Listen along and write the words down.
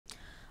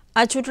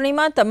આ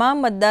ચૂંટણીમાં તમામ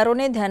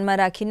મતદારોને ધ્યાનમાં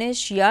રાખીને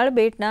શિયાળ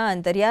બેટના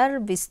અંતરિયાળ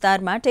વિસ્તાર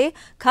માટે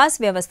ખાસ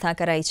વ્યવસ્થા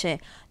કરાઈ છે,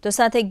 તો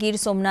સાથે ગીર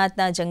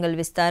સોમનાથના જંગલ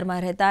વિસ્તારમાં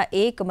રહેતા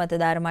એક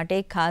મતદાર માટે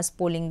ખાસ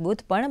પોલિંગ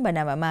બૂથ પણ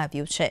બનાવવામાં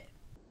આવ્યું છે.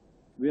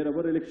 Where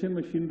our election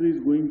machinery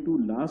is going to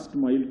last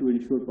mile to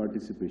ensure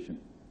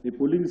participation. A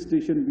polling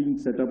station being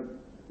set up,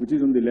 which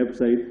is on the left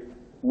side,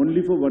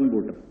 only for one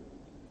voter.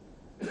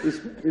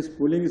 इस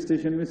पोलिंग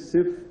स्टेशन में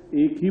सिर्फ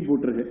एक ही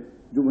voter है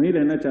जो वहीं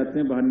रहना चाहते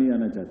हैं, बाहर नहीं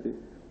आना चाहते.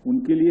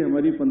 उनके लिए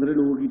हमारी 15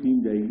 लोगों की टीम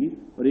जाएगी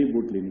और एक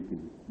वोट लेने के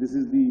लिए. This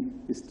is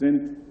the strength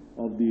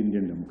of the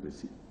Indian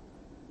democracy.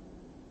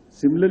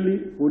 Similarly,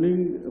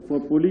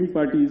 polling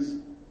parties,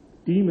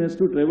 team has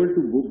to travel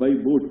by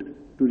boat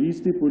to reach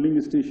the polling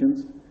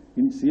stations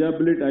in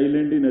Siabilet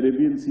Island in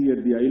Arabian Sea.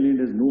 At the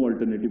island has no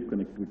alternative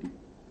connectivity.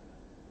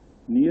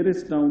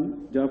 Nearest town,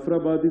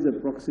 Jafrabad, is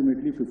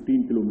approximately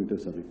 15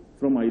 kilometers away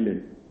from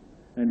island,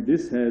 and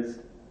this has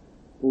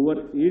over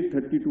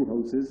 832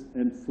 houses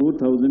and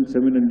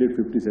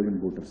 4,757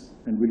 voters,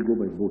 and will go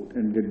by boat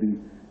and get the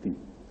thing.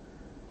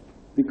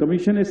 The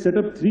commission has set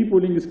up 3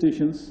 polling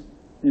stations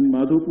in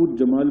Madhopur,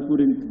 Jamalpur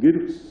in Gir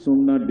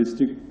Somnath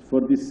district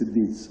for the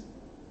Siddhis.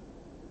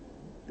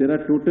 There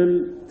are total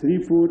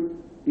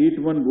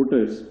 3481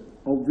 voters,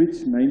 of which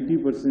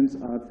 90%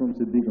 are from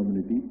Siddhi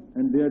community,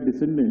 and they are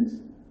descendants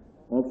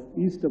of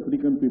East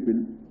African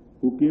people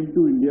who came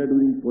to India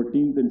during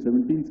 14th and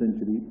 17th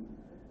century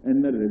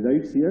and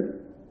resides here,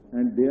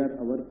 and they are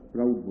our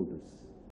proud voters.